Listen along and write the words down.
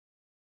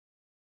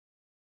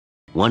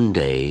One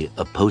day,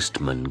 a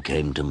postman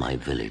came to my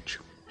village.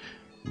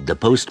 The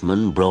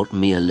postman brought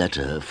me a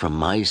letter from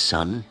my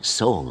son,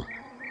 Saul.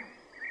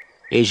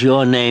 "Is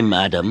your name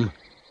Adam?"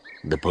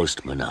 the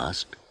postman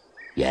asked.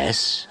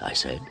 "Yes," I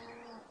said.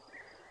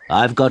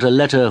 "I've got a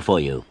letter for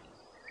you."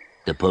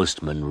 The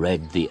postman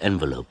read the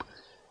envelope.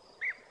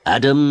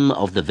 "Adam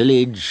of the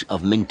village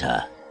of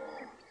Minta."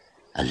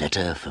 "A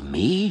letter for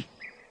me?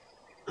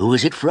 Who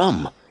is it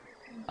from?"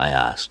 I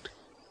asked.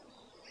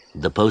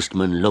 The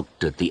postman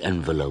looked at the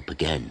envelope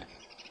again.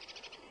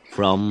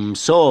 "From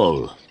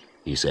Saul,"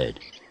 he said.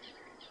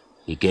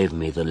 He gave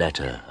me the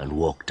letter and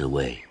walked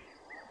away.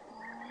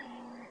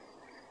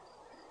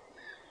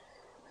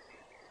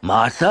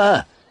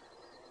 "Martha!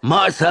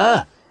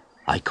 Martha!"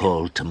 I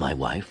called to my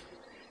wife.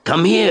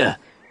 "Come here!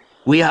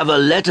 We have a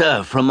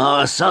letter from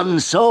our son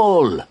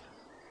Saul."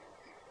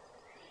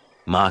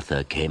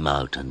 Martha came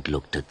out and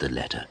looked at the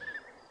letter.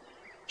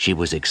 She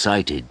was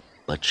excited,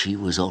 but she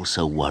was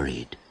also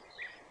worried.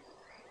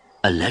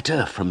 "A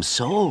letter from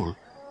Saul?"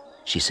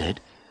 she said.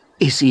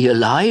 "Is he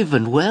alive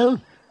and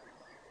well?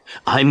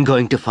 I'm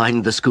going to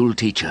find the school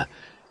teacher.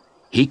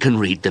 He can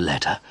read the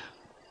letter."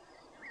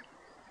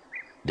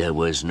 There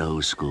was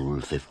no school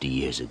 50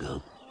 years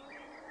ago,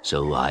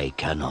 so I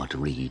cannot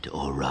read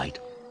or write.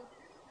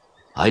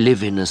 I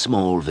live in a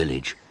small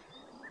village.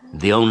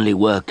 The only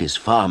work is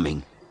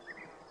farming.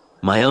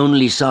 My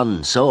only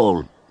son,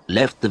 Saul,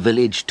 left the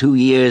village 2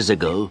 years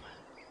ago,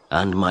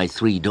 and my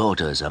 3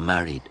 daughters are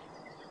married.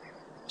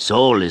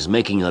 Saul is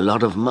making a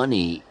lot of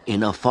money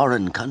in a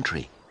foreign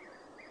country.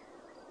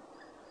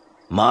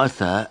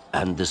 Martha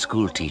and the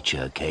school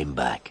teacher came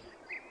back.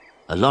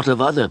 A lot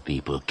of other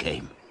people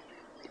came.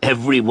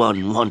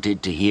 Everyone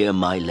wanted to hear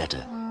my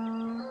letter.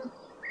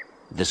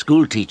 The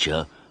school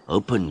teacher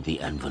opened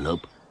the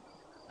envelope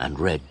and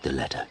read the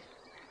letter.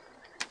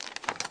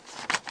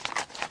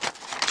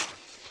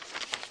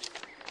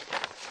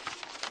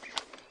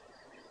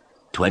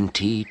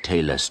 "20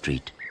 Taylor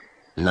Street,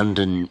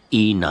 London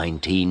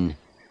E19,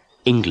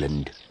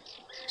 England,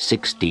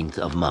 16th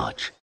of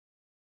March.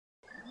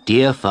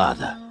 Dear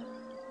Father,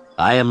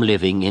 I am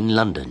living in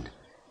London.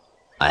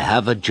 I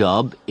have a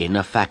job in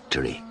a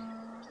factory.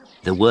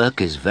 The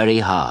work is very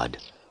hard.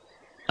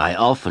 I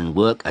often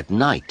work at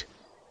night,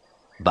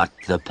 but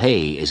the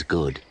pay is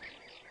good.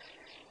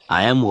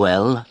 I am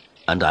well,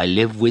 and I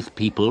live with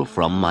people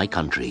from my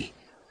country.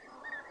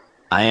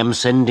 I am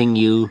sending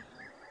you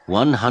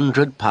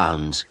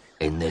 £100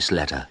 in this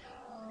letter.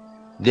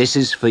 This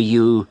is for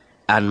you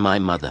and my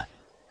mother.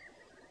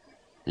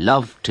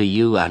 Love to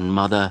you and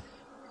mother,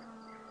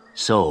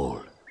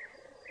 Saul."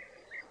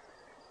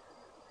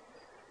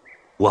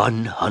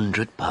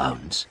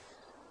 £100,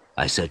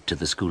 I said to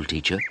the school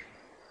teacher.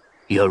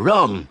 "You're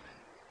wrong.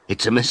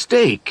 It's a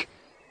mistake."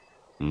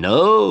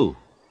 "No,"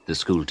 the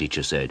school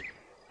teacher said.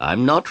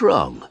 "I'm not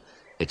wrong.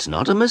 It's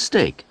not a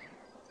mistake.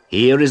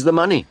 Here is the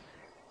money."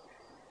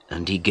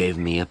 And he gave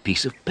me a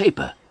piece of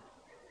paper.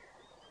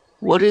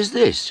 "What is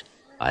this?"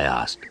 I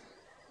asked.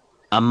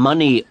 "A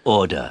money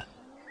order,"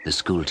 the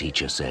school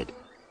teacher said.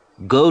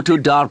 "Go to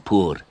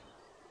Darpur.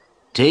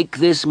 Take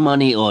this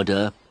money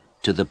order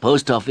to the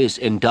post office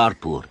in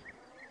Darpur.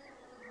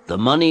 The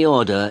money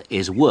order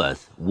is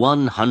worth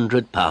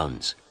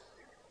 £100.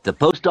 The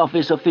post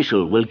office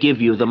official will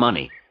give you the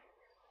money."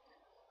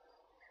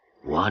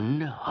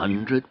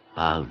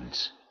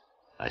 £100,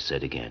 I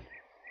said again.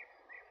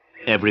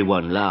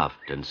 Everyone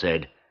laughed and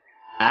said,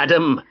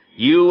 "Adam,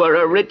 you are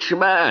a rich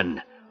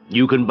man.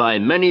 You can buy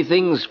many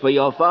things for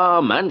your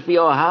farm and for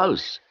your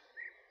house.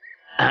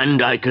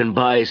 And I can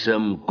buy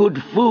some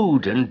good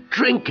food and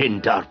drink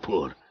in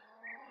Darpur.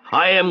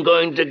 I am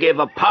going to give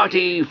a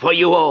party for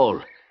you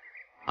all,"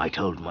 I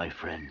told my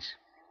friends.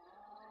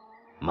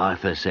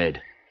 Martha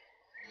said,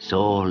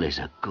 "Saul is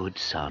a good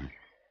son."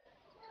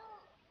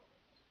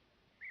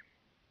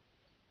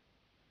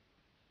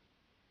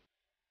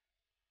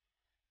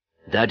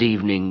 That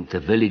evening, the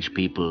village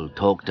people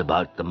talked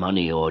about the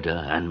money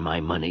order and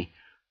my money.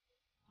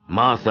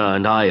 Martha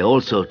and I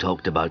also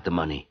talked about the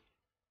money.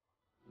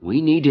 We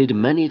needed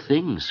many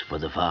things for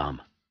the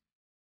farm.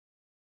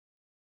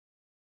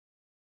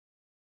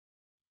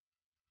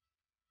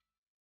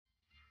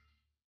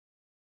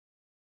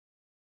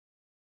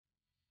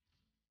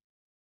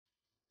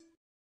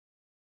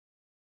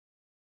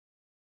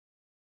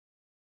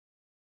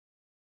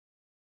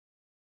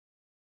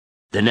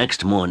 The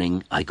next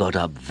morning, I got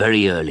up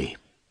very early.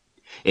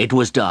 It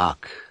was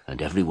dark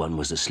and everyone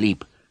was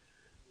asleep,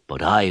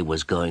 but I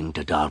was going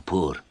to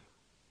Darpur.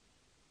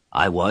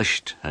 I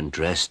washed and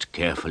dressed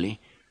carefully.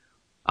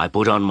 I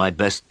put on my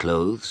best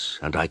clothes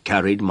and I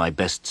carried my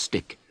best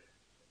stick.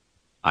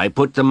 I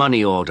put the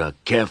money order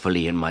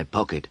carefully in my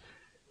pocket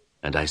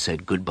and I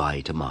said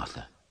goodbye to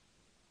Martha.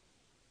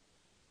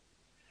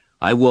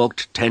 I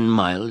walked 10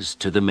 miles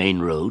to the main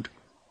road.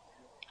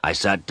 I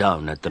sat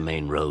down at the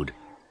main road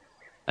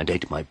and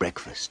ate my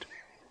breakfast.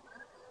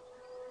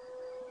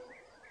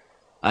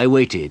 I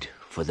waited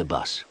for the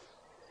bus.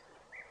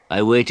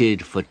 I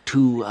waited for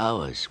 2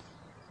 hours.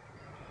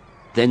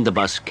 Then the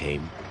bus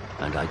came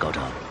and I got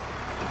on.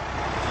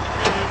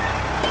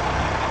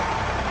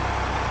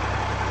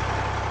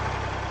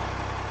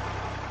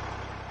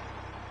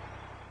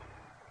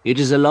 It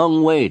is a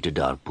long way to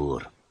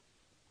Darpur.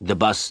 The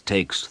bus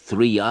takes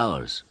 3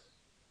 hours.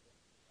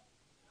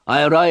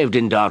 I arrived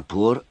in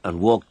Darpur and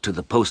walked to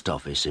the post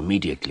office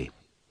immediately.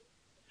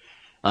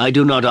 I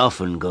do not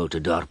often go to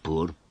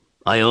Darpur.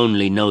 I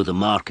only know the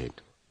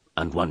market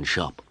and one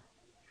shop.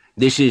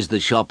 This is the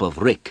shop of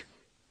Rick.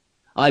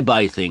 I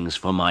buy things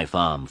for my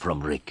farm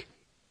from Rick.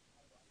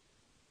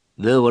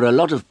 There were a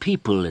lot of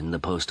people in the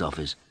post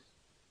office.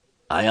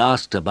 I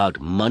asked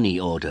about money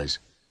orders.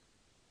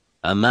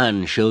 A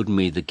man showed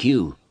me the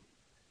queue.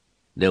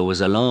 There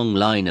was a long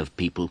line of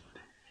people,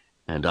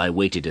 and I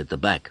waited at the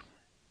back.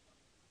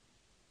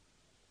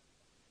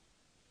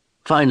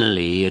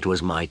 Finally, it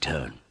was my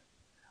turn.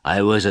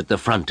 I was at the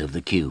front of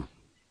the queue.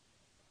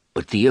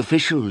 But the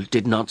official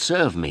did not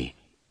serve me.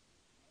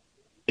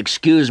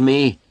 "Excuse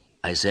me,"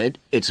 I said.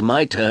 "It's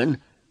my turn.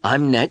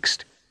 I'm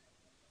next."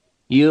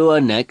 "You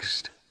are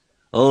next.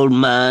 Old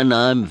man,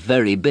 I'm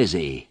very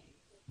busy,"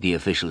 the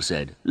official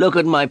said. "Look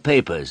at my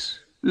papers.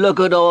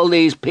 Look at all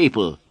these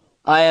people.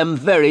 I am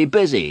very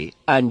busy,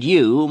 and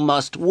you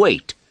must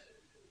wait."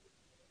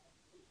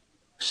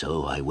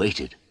 So I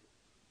waited.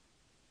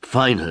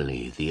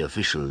 Finally, the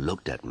official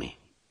looked at me.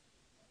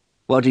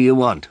 "What do you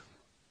want?"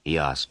 he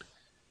asked.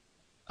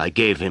 I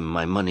gave him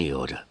my money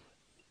order.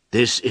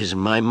 "This is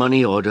my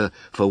money order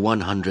for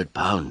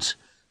 £100,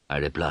 I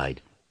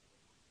replied.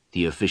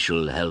 The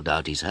official held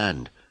out his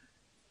hand.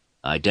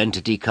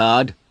 "Identity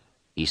card?"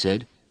 he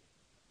said.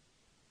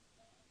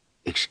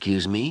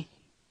 "Excuse me?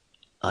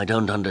 I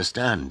don't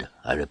understand,"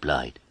 I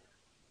replied.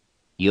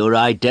 "Your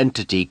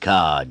identity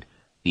card,"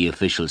 the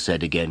official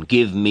said again.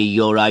 "Give me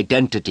your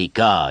identity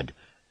card."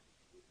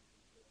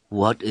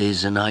 "What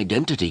is an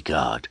identity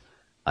card?"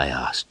 I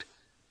asked.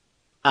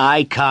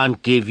 "I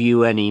can't give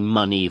you any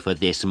money for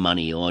this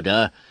money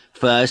order.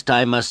 First,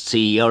 I must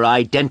see your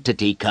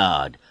identity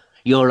card.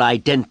 Your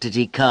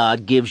identity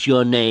card gives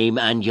your name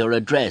and your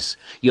address.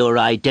 Your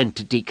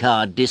identity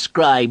card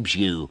describes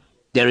you.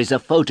 There is a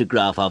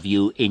photograph of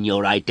you in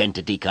your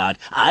identity card.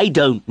 I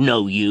don't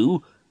know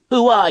you.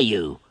 Who are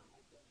you?"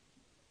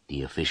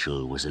 The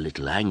official was a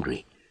little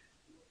angry.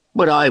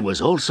 But I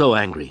was also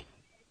angry.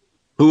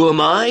 "Who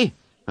am I?"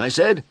 I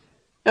said.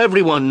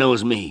 "Everyone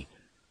knows me.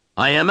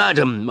 I am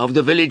Adam of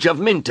the village of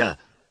Minter.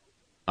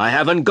 I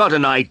haven't got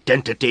an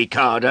identity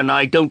card, and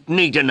I don't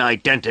need an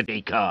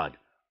identity card."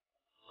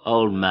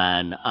 "Old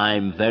man,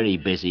 I'm very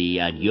busy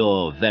and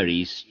you're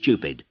very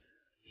stupid,"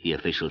 the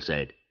official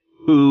said.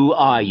 "Who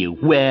are you?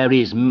 Where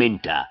is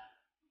Minter?"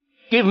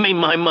 "Give me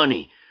my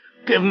money.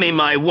 Give me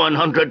my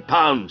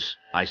 £100,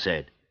 I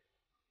said.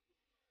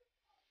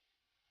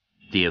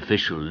 The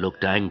official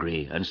looked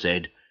angry and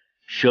said,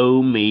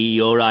 "Show me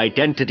your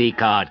identity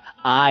card.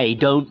 I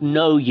don't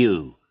know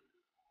you."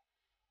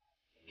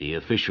 The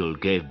official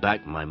gave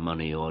back my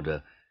money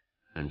order,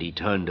 and he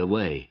turned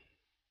away.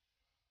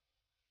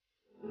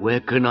 "Where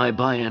can I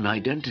buy an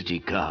identity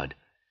card?"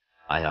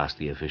 I asked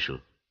the official.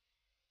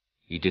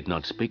 He did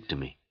not speak to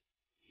me.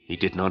 He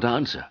did not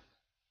answer.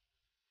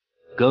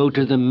 "Go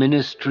to the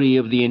Ministry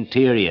of the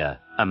Interior,"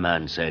 a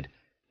man said.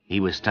 He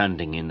was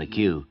standing in the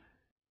queue,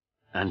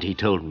 and he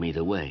told me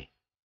the way.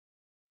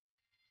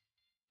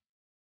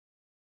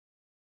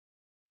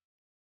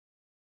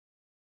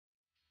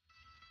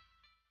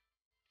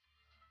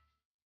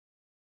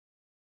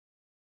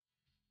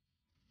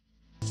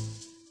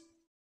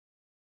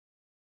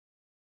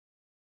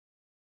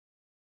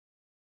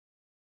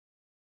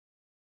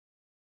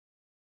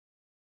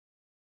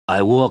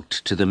 I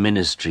walked to the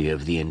Ministry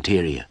of the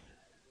Interior.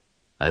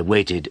 I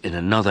waited in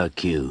another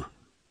queue.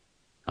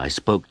 I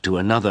spoke to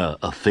another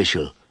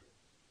official.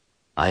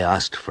 I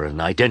asked for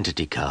an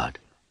identity card.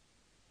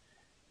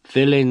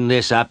 "Fill in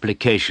this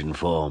application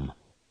form,"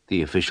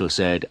 the official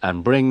said,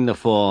 "and bring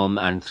the form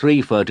and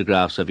 3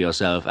 photographs of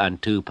yourself and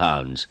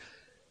 £2.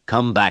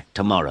 Come back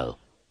tomorrow."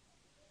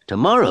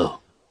 "Tomorrow?"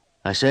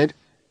 I said.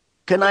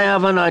 "Can I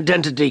have an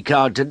identity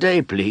card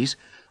today, please?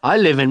 I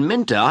live in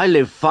Minter. I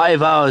live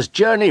 5 hours'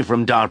 journey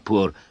from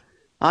Darpur.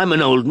 I'm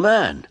an old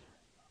man."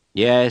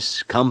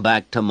 "Yes, come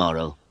back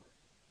tomorrow."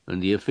 And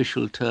the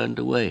official turned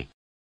away.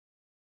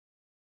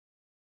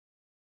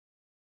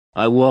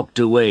 I walked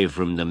away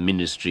from the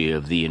Ministry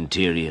of the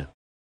Interior.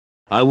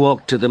 I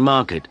walked to the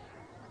market.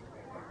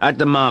 At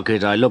the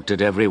market, I looked at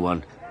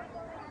everyone.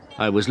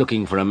 I was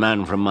looking for a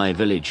man from my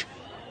village,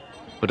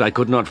 but I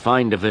could not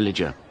find a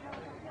villager.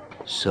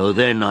 So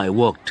then I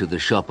walked to the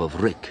shop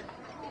of Rick.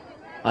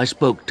 I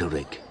spoke to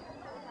Rick.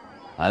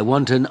 "I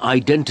want an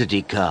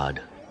identity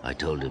card," I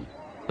told him,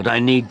 "but I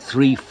need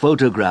 3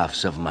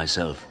 photographs of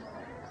myself."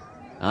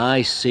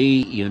 "I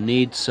see you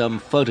need some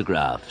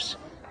photographs."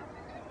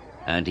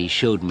 And he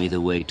showed me the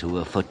way to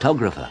a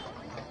photographer.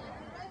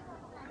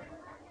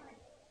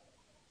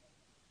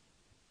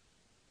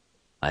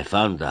 I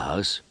found the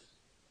house.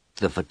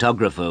 The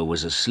photographer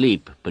was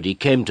asleep, but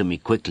he came to me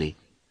quickly.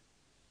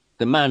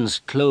 The man's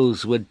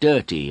clothes were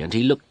dirty, and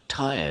he looked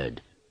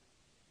tired.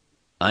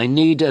 "I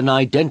need an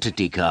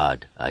identity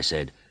card," I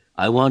said.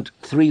 "I want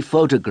 3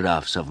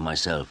 photographs of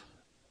myself."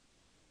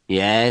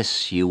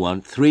 "Yes, you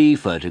want 3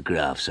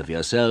 photographs of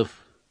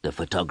yourself," the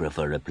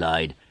photographer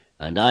replied,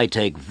 "and I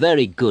take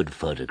very good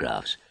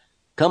photographs.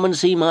 Come and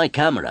see my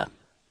camera."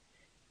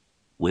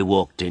 We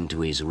walked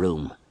into his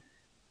room.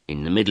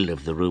 In the middle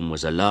of the room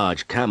was a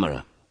large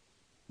camera.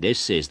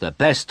 "This is the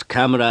best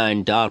camera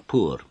in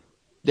Darpur.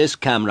 This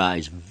camera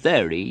is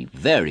very,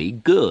 very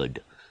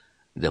good,"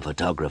 the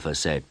photographer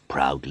said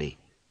proudly.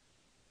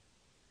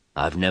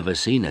 "I've never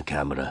seen a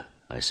camera,"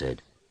 I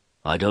said.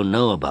 "I don't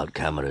know about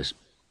cameras.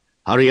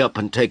 Hurry up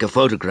and take a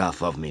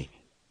photograph of me."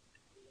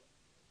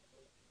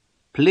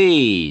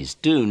 "Please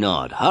do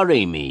not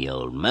hurry me,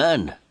 old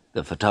man,"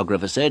 the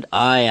photographer said.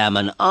 "I am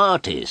an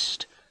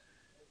artist."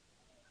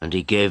 And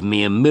he gave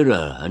me a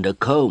mirror and a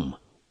comb.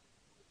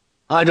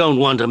 "I don't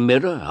want a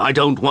mirror. I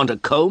don't want a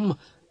comb.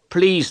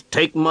 Please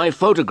take my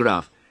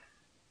photograph.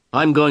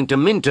 I'm going to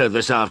Minter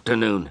this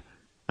afternoon,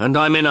 and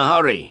I'm in a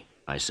hurry,"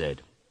 I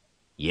said.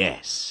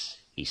 "Yes,"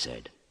 he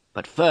said,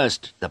 "but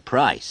first the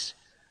price.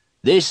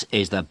 This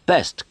is the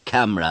best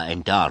camera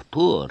in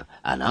Darpur,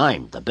 and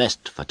I'm the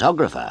best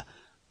photographer.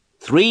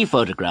 3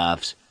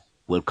 photographs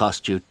will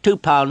cost you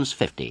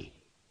 £2.50.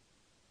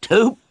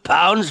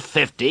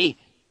 £2.50?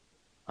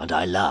 And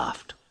I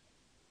laughed.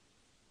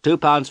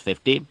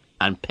 £2.50,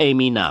 and pay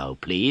me now,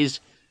 please,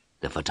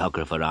 the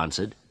photographer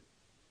answered.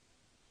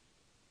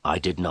 I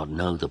did not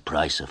know the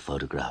price of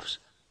photographs.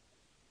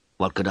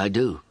 What could I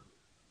do?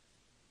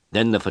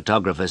 Then the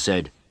photographer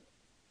said,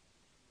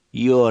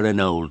 "You're an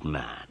old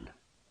man.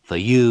 For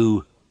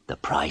you, the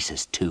price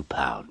is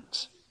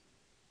 £2.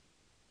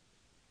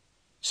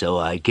 So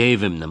I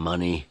gave him the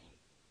money,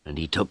 and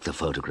he took the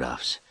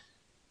photographs.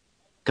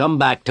 "Come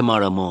back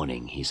tomorrow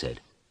morning," he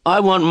said. "I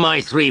want my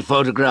 3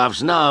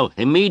 photographs now,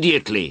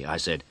 immediately," I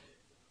said.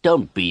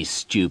 "Don't be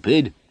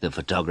stupid," the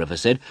photographer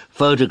said.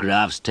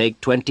 "Photographs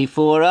take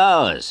 24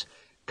 hours.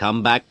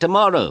 Come back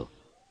tomorrow."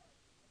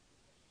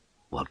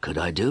 What could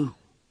I do?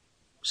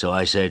 So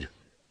I said,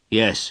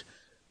 "Yes,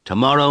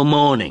 tomorrow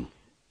morning."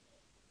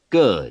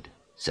 "Good,"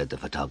 said the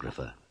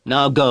photographer.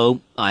 "Now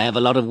go. I have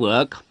a lot of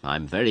work.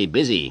 I'm very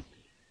busy."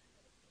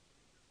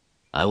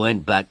 I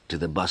went back to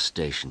the bus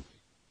station.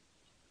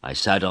 I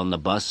sat on the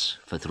bus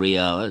for 3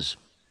 hours.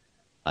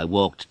 I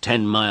walked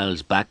 10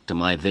 miles back to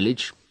my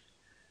village.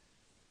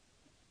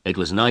 It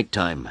was night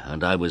time,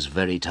 and I was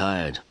very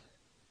tired.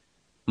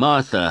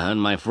 Martha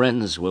and my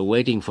friends were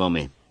waiting for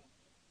me.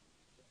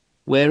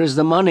 "Where is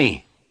the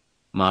money?"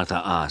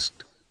 Martha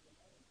asked.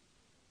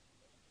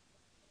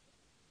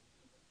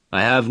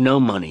 "I have no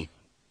money.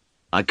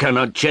 I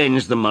cannot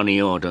change the money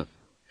order.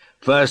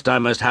 First I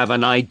must have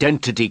an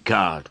identity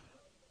card."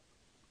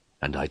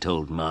 And I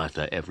told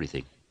Martha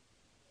everything.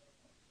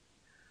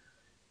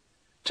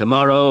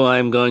 "Tomorrow I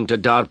am going to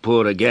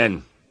Darpur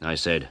again," I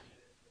said.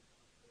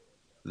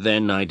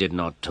 Then I did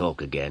not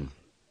talk again.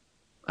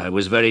 I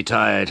was very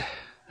tired,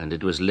 and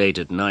it was late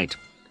at night.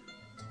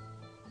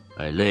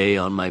 I lay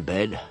on my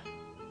bed,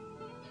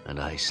 and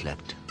I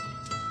slept.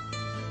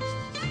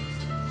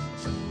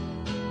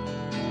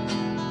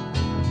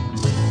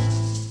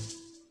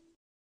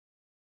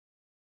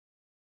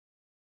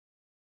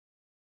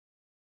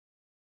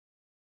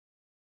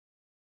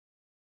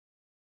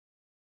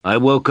 I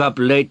woke up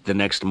late the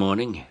next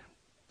morning.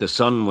 The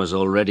sun was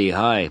already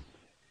high.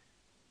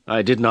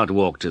 I did not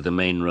walk to the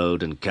main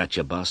road and catch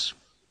a bus.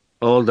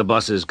 All the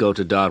buses go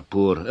to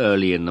Darpur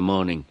early in the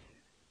morning.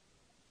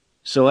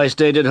 So I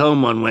stayed at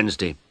home on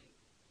Wednesday.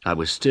 I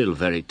was still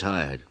very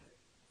tired.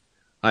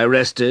 I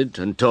rested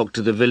and talked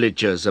to the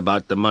villagers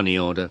about the money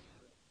order.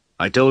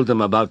 I told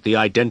them about the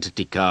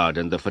identity card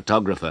and the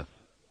photographer.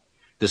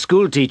 The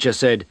school teacher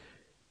said,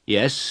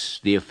 "Yes,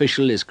 the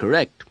official is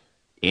correct.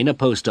 In a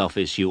post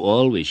office, you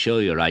always show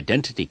your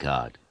identity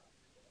card."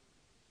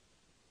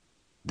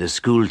 The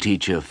school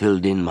teacher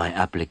filled in my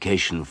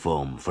application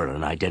form for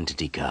an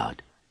identity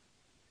card.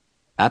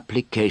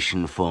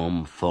 Application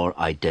form for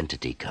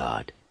identity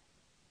card.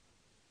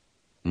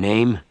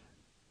 Name,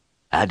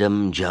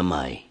 Adam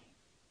Jamai.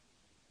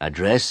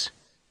 Address,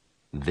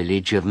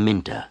 village of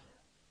Minter.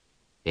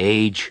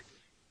 Age,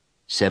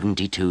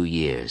 72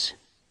 years.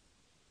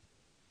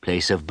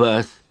 Place of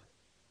birth,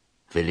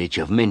 village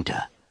of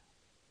Minter.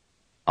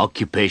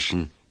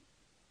 Occupation,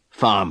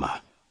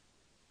 farmer.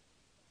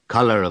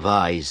 Color of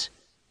eyes,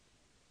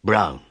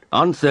 brown.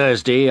 On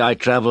Thursday, I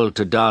travelled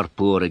to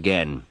Darpur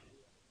again.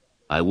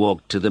 I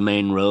walked to the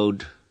main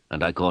road,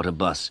 and I caught a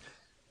bus.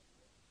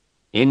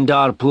 In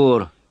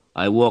Darpur,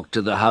 I walked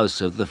to the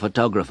house of the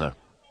photographer.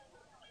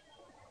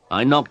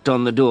 I knocked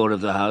on the door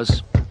of the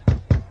house.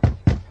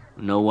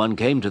 No one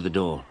came to the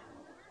door.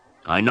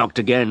 I knocked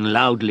again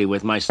loudly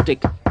with my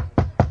stick.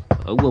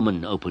 A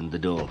woman opened the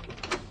door.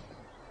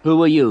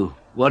 "Who are you?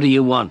 What do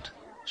you want?"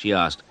 she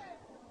asked.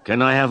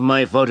 "Can I have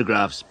my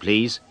photographs,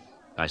 please?"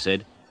 I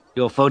said.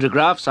 "Your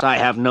photographs? I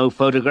have no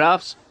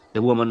photographs,"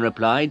 the woman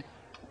replied.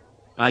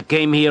 "I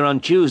came here on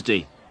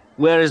Tuesday.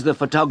 Where is the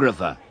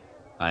photographer?"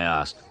 I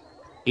asked.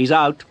 "He's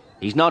out.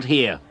 He's not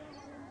here."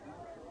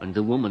 And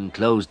the woman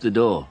closed the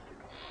door.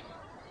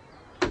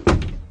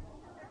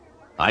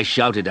 I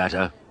shouted at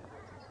her,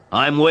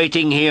 "I'm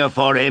waiting here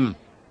for him."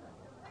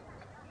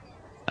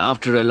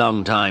 After a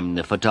long time,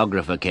 the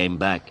photographer came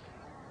back.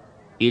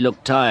 He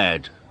looked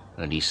tired,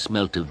 and he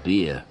smelt of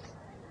beer.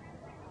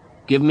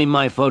 "Give me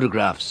my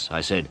photographs,"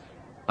 I said.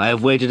 "I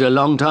have waited a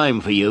long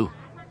time for you."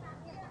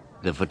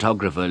 The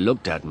photographer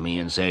looked at me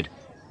and said,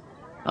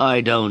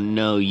 "I don't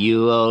know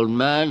you, old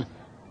man.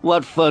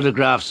 What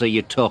photographs are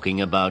you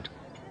talking about?"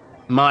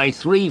 "My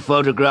 3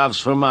 photographs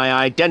for my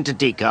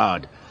identity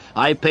card.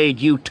 I paid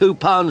you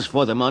 £2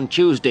 for them on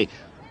Tuesday.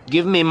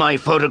 Give me my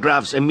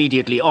photographs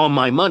immediately, or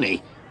my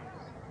money."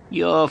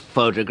 "Your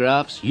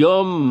photographs?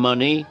 Your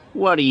money?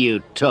 What are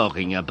you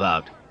talking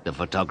about?" the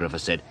photographer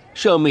said.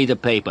 "Show me the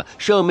paper.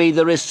 Show me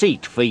the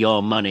receipt for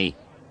your money."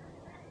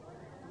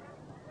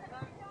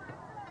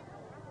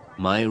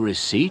 "My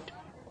receipt?"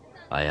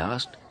 I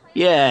asked.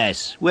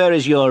 "Yes, where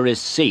is your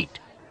receipt?"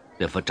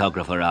 the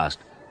photographer asked.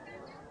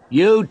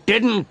 "You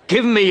didn't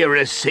give me a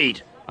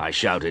receipt," I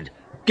shouted.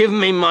 "Give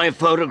me my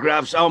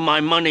photographs or my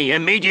money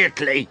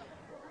immediately."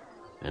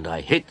 And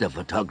I hit the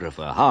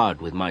photographer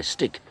hard with my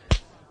stick.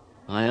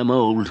 I am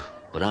old,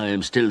 but I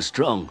am still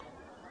strong.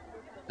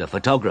 The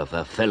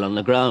photographer fell on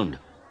the ground.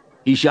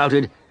 He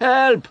shouted,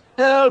 "Help!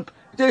 Help!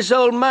 This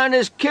old man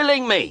is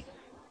killing me!"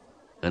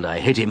 And I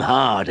hit him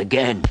hard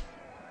again.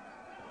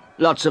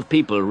 Lots of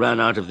people ran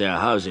out of their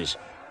houses.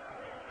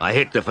 I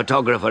hit the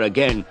photographer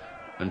again,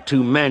 and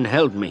 2 men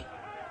held me.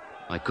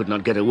 I could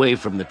not get away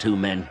from the 2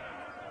 men.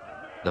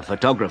 The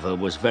photographer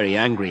was very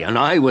angry, and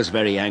I was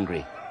very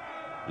angry.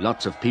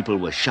 Lots of people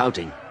were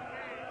shouting.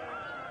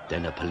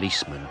 Then a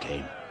policeman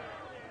came.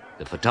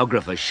 The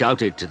photographer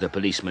shouted to the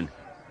policeman,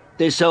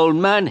 "This old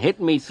man hit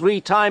me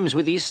 3 times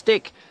with his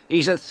stick.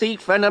 He's a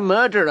thief and a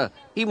murderer.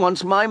 He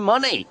wants my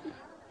money."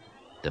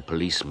 The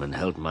policeman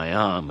held my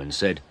arm and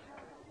said,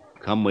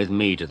 "Come with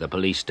me to the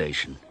police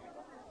station."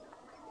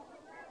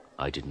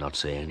 I did not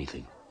say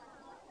anything.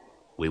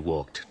 We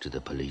walked to the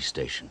police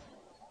station.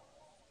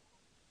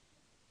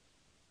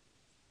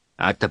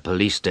 At the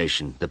police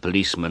station, the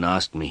policeman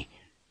asked me,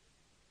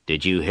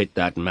 "Did you hit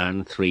that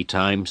man 3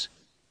 times?"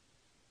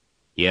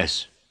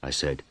 "Yes," I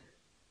said.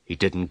 "He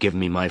didn't give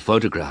me my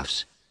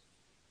photographs."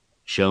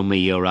 "Show me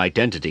your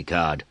identity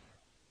card,"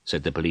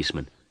 said the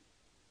policeman.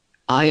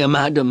 "I am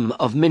Adam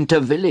of Minter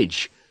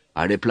Village,"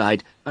 I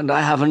replied, "and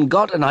I haven't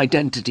got an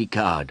identity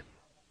card."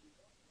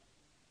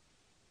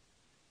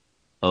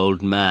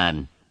 "Old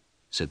man,"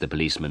 said the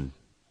policeman,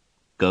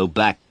 "go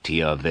back to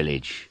your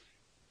village.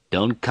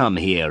 Don't come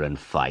here and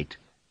fight.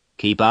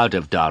 Keep out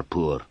of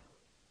Darpur."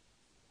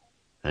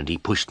 And he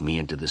pushed me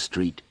into the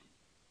street.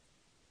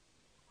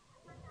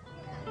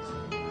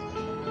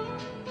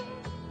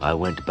 I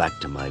went back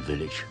to my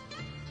village.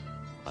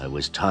 I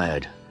was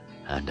tired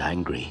and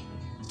angry.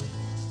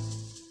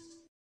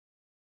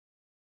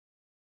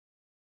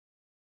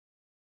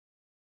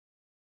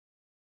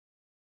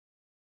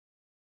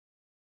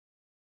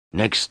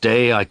 Next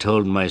day I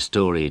told my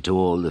story to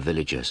all the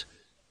villagers.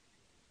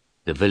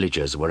 The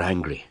villagers were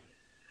angry.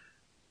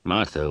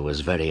 Martha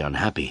was very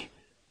unhappy.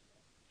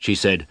 She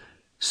said,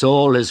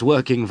 "Saul is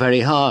working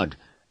very hard.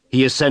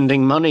 He is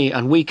sending money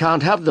and we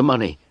can't have the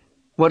money.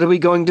 What are we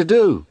going to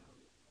do?"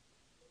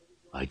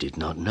 I did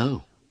not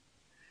know.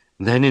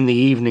 Then in the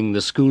evening the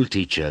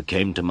schoolteacher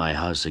came to my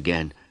house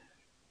again.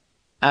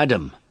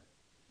 "Adam,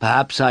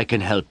 perhaps I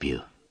can help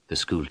you," the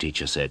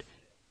schoolteacher said.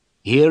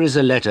 "Here is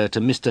a letter to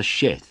Mr.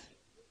 Sheth."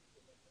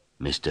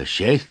 "Mr.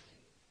 Sheth?"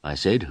 I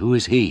said. "Who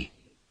is he?"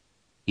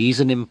 "He's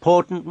an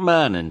important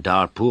man in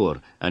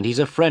Darpur, and he's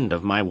a friend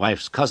of my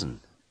wife's cousin,"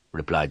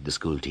 replied the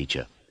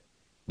schoolteacher.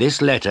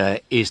 "This letter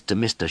is to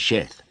Mr.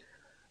 Sheth.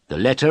 The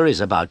letter is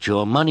about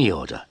your money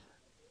order.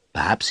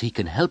 Perhaps he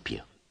can help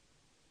you."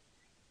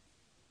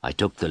 I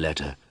took the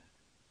letter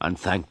and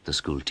thanked the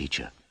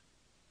schoolteacher.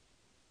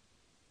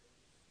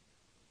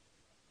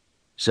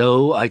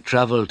 So I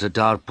travelled to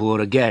Darpur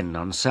again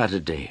on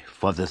Saturday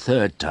for the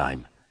 3rd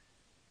time.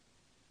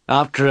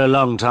 After a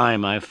long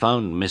time I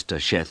found Mr.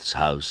 Sheth's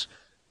house.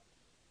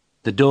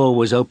 The door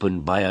was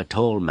opened by a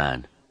tall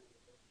man.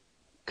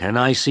 "Can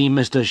I see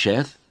Mr.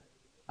 Sheth?"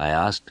 I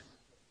asked.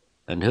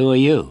 "And who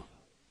are you?"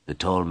 the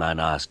tall man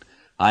asked.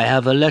 "I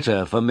have a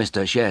letter for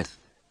Mr. Sheth,"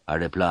 I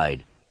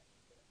replied.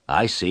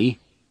 "I see.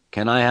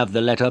 Can I have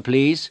the letter,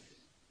 please?"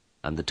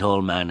 And the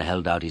tall man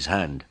held out his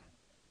hand.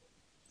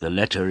 "The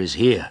letter is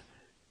here,"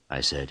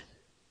 I said,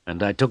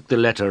 and I took the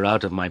letter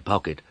out of my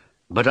pocket.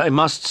 "But I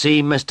must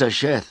see Mr.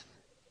 Sheth."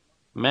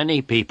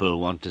 "Many people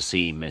want to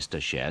see Mr.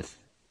 Sheth,"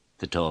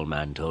 the tall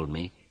man told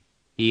me.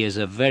 "He is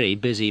a very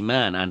busy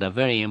man and a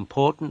very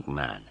important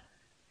man.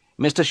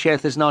 Mr.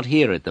 Sheth is not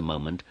here at the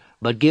moment,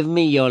 but give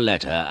me your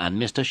letter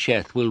and Mr.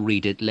 Sheth will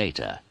read it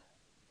later."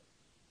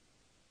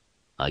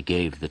 I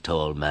gave the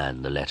tall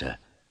man the letter.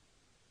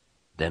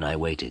 Then I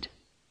waited.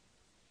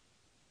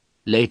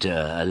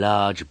 Later, a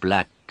large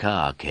black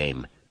car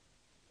came,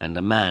 and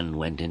a man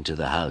went into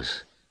the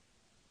house.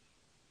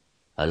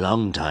 A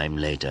long time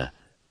later,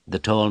 the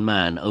tall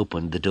man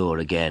opened the door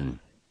again.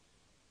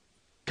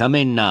 "Come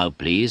in now,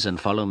 please, and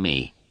follow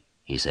me,"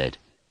 he said.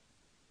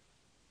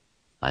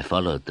 I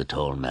followed the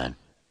tall man.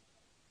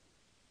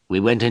 We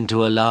went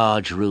into a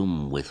large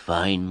room with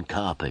fine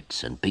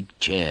carpets and big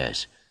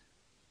chairs.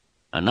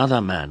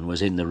 Another man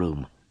was in the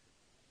room.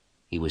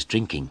 He was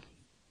drinking.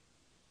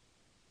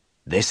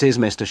 "This is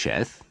Mr.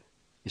 Sheth,"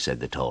 said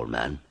the tall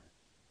man.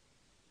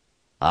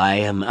 "I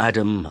am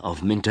Adam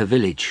of Minter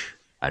Village,"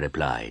 I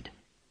replied.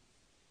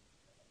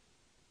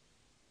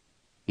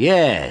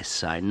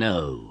 "Yes, I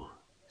know,"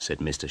 said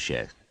Mr.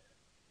 Sheth.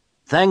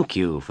 "Thank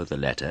you for the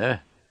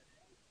letter.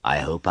 I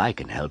hope I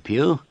can help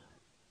you.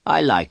 I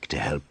like to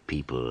help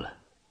people.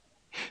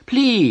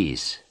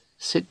 Please,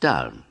 sit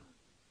down."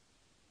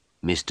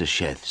 Mr.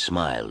 Sheth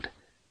smiled.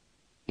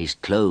 His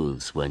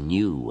clothes were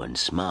new and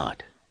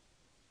smart.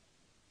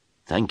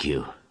 "Thank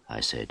you,"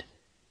 I said.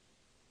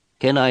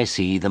 "Can I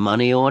see the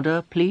money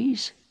order,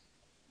 please?"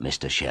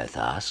 Mr. Sheth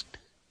asked.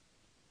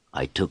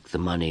 I took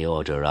the money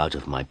order out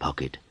of my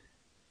pocket.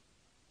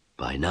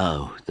 By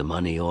now, the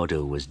money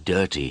order was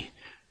dirty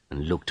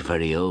and looked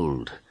very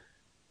old.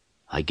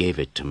 I gave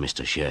it to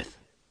Mr. Sheth.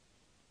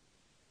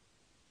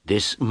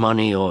 "This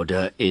money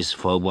order is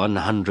for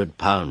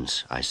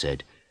 £100, I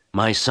said.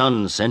 "My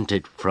son sent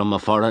it from a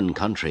foreign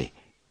country."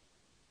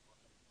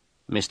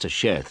 Mr.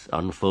 Sheth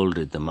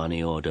unfolded the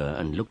money order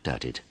and looked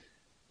at it.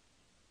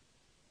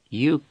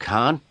 "You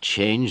can't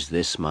change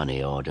this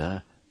money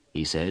order,"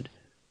 he said.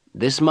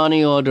 "This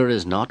money order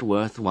is not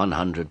worth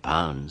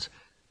 £100,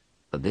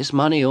 but this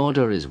money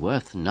order is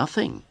worth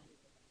nothing."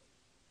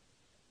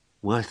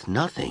 "Worth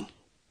nothing?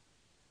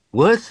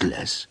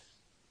 Worthless?"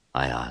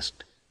 I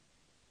asked.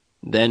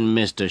 Then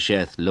Mr.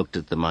 Sheth looked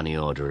at the money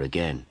order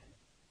again.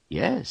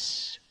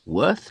 "Yes,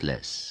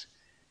 worthless.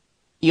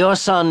 Your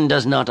son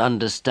does not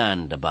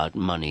understand about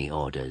money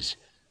orders.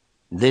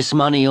 This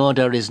money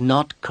order is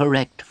not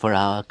correct for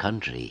our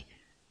country,"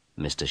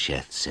 Mr.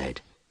 Sheth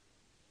said.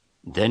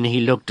 Then he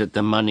looked at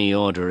the money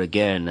order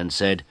again and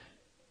said,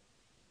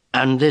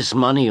 "And this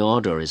money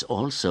order is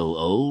also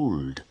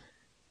old.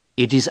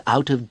 It is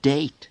out of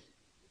date."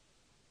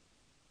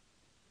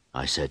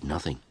 I said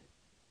nothing.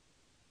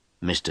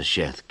 Mr.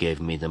 Sheth gave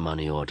me the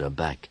money order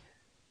back.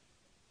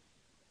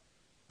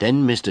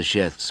 Then Mr.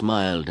 Sheth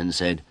smiled and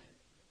said,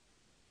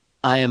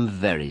 "I am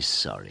very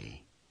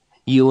sorry.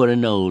 You are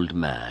an old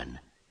man.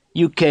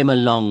 You came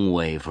a long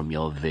way from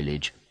your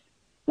village.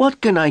 What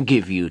can I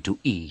give you to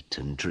eat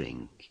and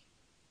drink?"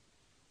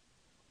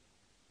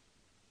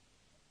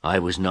 I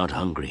was not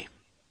hungry,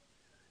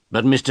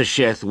 but Mr.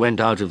 Sheth went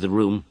out of the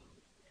room.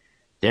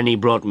 Then he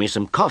brought me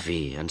some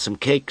coffee and some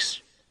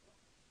cakes.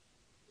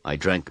 I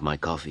drank my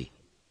coffee.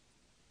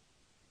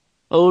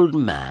 "Old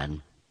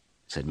man,"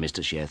 said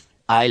Mr. Sheth,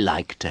 "I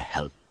like to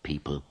help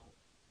people.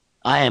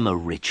 I am a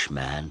rich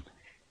man.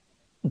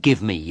 Give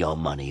me your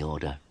money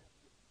order."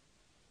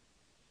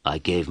 I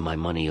gave my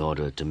money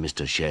order to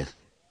Mr. Sheth.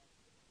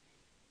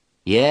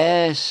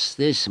 "Yes,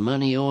 this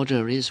money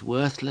order is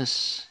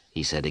worthless,"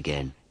 he said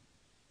again,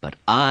 "but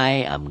I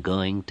am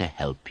going to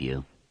help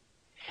you.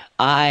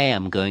 I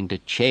am going to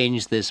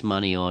change this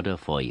money order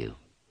for you.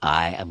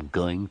 I am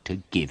going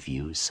to give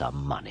you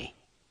some money."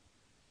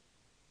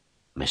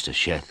 Mr.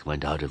 Sheth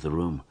went out of the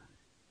room.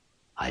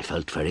 I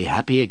felt very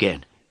happy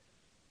again.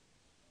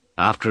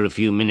 After a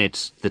few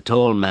minutes, the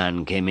tall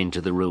man came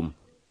into the room.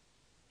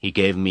 He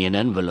gave me an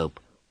envelope.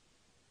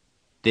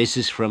 "This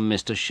is from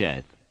Mr.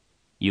 Sheth.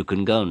 You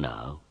can go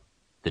now,"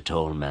 the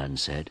tall man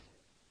said.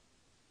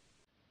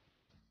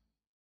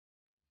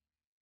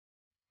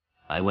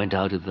 I went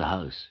out of the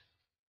house.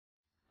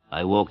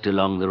 I walked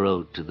along the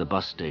road to the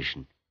bus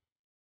station.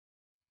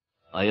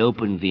 I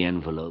opened the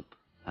envelope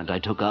and I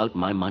took out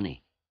my money.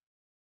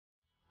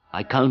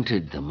 I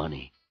counted the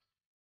money.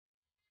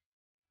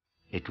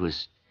 It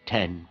was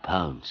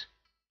 £10.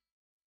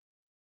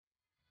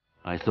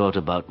 I thought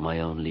about my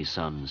only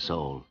son,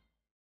 Saul.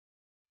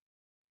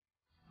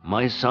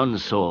 My son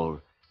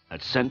Saul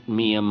had sent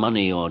me a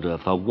money order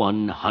for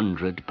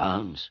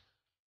 £100.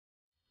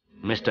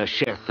 Mr.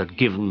 Sheth had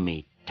given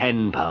me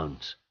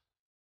 £10.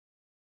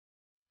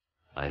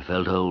 I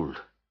felt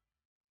old,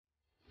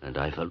 and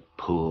I felt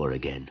poor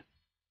again.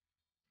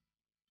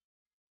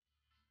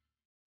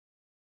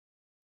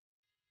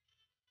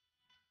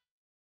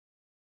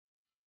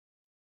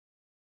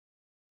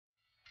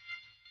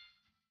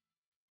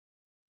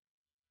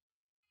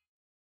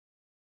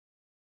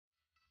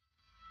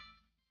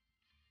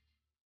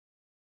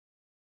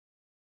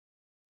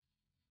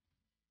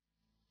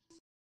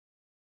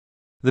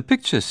 The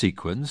picture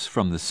sequence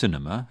from the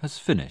cinema has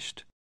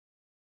finished.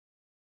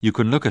 You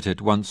can look at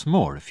it once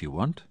more if you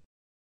want.